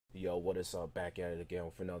Yo, what is up? Back at it again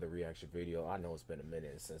with another reaction video. I know it's been a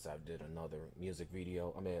minute since I did another music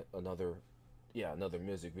video. I mean, another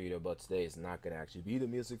music video, but today is not gonna actually be the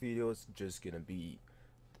music video. It's just gonna be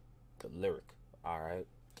the lyric. All right.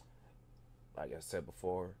 Like I said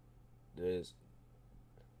before, this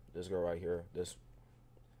this girl right here, this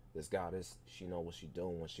goddess, she know what she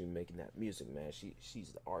doing when she making that music, man.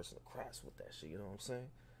 She's the arts and the crafts with that shit. You know what I'm saying?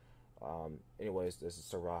 Anyways, this is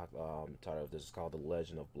Sa-Roc. Title of this is called The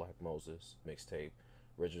Legend of Black Moses mixtape.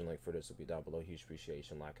 Original link for this will be down below. Huge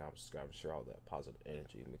appreciation, like, comment, subscribe, and share all that positive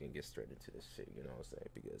energy. And we can get straight into this shit, you know what I'm saying?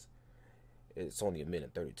 Because it's only a minute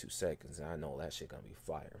and 32 seconds, and I know that shit gonna be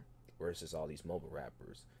fire. Versus all these mobile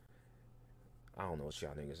rappers. I don't know what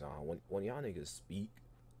y'all niggas on. When y'all niggas speak,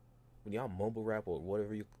 when y'all mumble rap or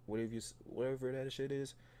whatever that shit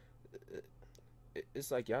is,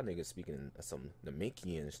 it's like y'all niggas speaking some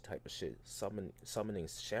Naminkian type of shit, summoning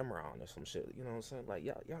Shamron or some shit. You know what I'm saying? Like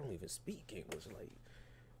y'all don't even speak English. Like,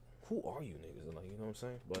 who are you niggas? Like, you know what I'm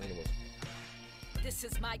saying? But anyways, this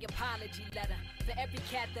is my apology letter for every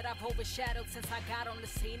cat that I've overshadowed since I got on the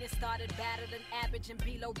scene and started battling average and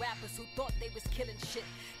below rappers who thought they was killing shit.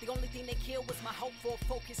 The only thing they killed was my hope for a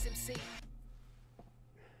focus MC.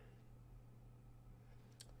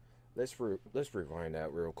 let's rewind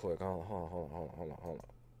that real quick. Hold on.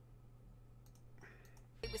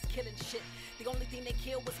 They was killing shit. The only thing they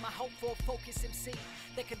killed was my hope for a focus MC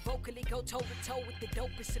that could vocally go toe to toe with the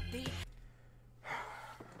dopest of these.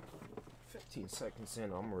 15 seconds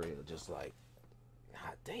in, I'm ready to just like,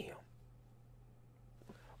 god damn.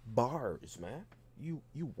 Bars, man. You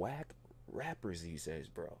whack rappers these days,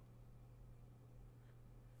 bro.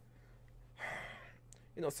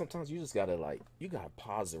 You know, sometimes you just gotta you gotta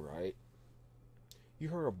pause it, right? You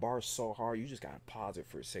heard a bar so hard, you just gotta pause it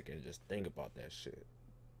for a second and just think about that shit.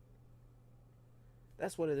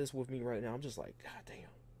 That's what it is with me right now. I'm just like, god damn.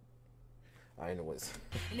 I know what's.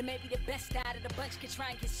 And it may be the best out of the bunch can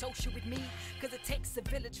try and get social with me, cause it takes a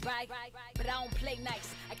village, right? But I don't play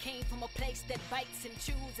nice. I came from a place that bites and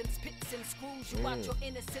chews and spits and screws you out your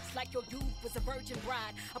innocence like your youth was a virgin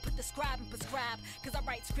bride. I put the scribe and prescribe, cause I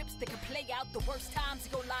write scripts that can play out the worst times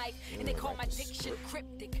of your life. And they call my diction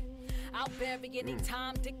cryptic. I'll bury any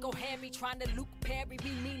time Dick or Harry trying to Luke Perry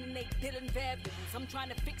me, meaning they didn't variables. I'm trying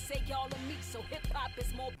to fixate y'all on me so hip-hop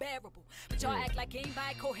is more bearable. But y'all act like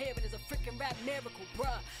anybody coherent is a freaking rap miracle,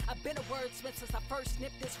 bruh. I've been a wordsmith since I first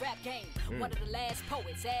snipped this rap game. One of the last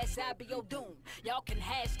poets, ass Abio Doom. Y'all can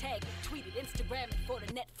hashtag it, tweet it, Instagram it for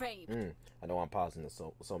the net fame. I know I'm pausing this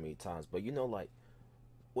so many times, but you know, like,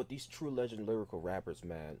 with these true legend lyrical rappers,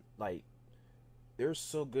 man, like, they're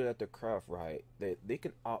so good at their craft, right? They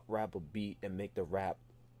can out rap a beat and make the rap,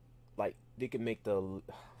 like, they can make the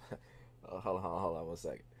hold on 1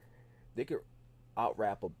 second. They could out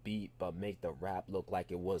rap a beat but make the rap look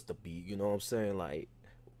like it was the beat. You know what I'm saying? Like,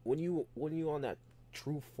 when you on that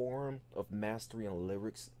true form of mastery and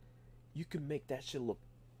lyrics, you can make that shit look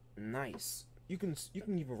nice. You can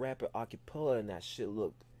even rap it a cappella and that shit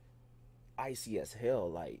look icy as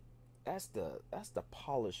hell. Like, that's the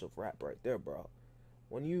polish of rap right there, bro.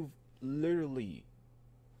 When you've literally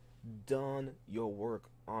done your work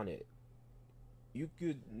on it, you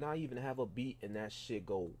could not even have a beat and that shit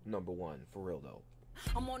go #1, for real though.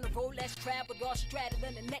 I'm on the road less traveled, all straddled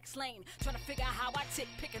in the next lane, trying to figure out how I tick,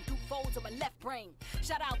 picking through folds of my left brain.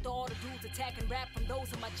 Shout out to all the dudes attacking rap from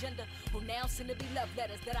those of my gender who now send to be love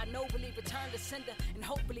letters that I know really return to sender, and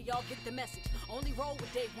hopefully y'all get the message. Only roll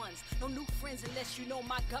with day ones, no new friends unless you know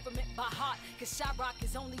my government by heart, cause Sa-Roc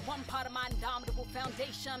is only one part of my indomitable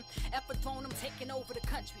foundation. Effort phone, I'm taking over the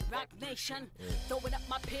country, rock nation, throwing up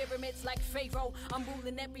my pyramids like Pharaoh. I'm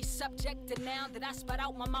ruling every subject, and now that I spat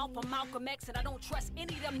out my mouth, I'm Malcolm X, and I don't trust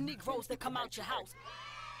any of them Negroes that come out your house.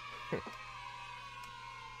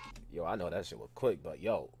 Yo, I know that shit was quick, but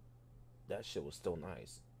yo, that shit was still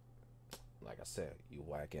nice. Like I said, you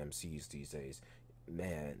whack MCs these days,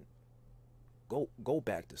 man, go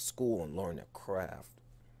back to school and learn the craft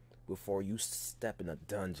before you step in a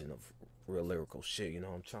dungeon of real lyrical shit. You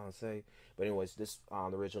know what I'm trying to say? But anyways, this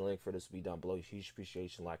the original link for this will be down below. Huge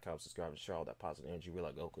appreciation, like, comment, subscribe, and share all that positive energy. Real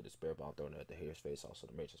like Goku, the spirit bomb throwing it at the hair's face, also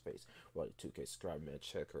the Matrix face. Well, 2K subscribe, man.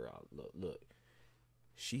 Check her out. Look,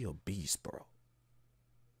 she a beast, bro.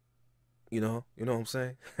 You know what I'm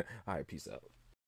saying? All right, peace out.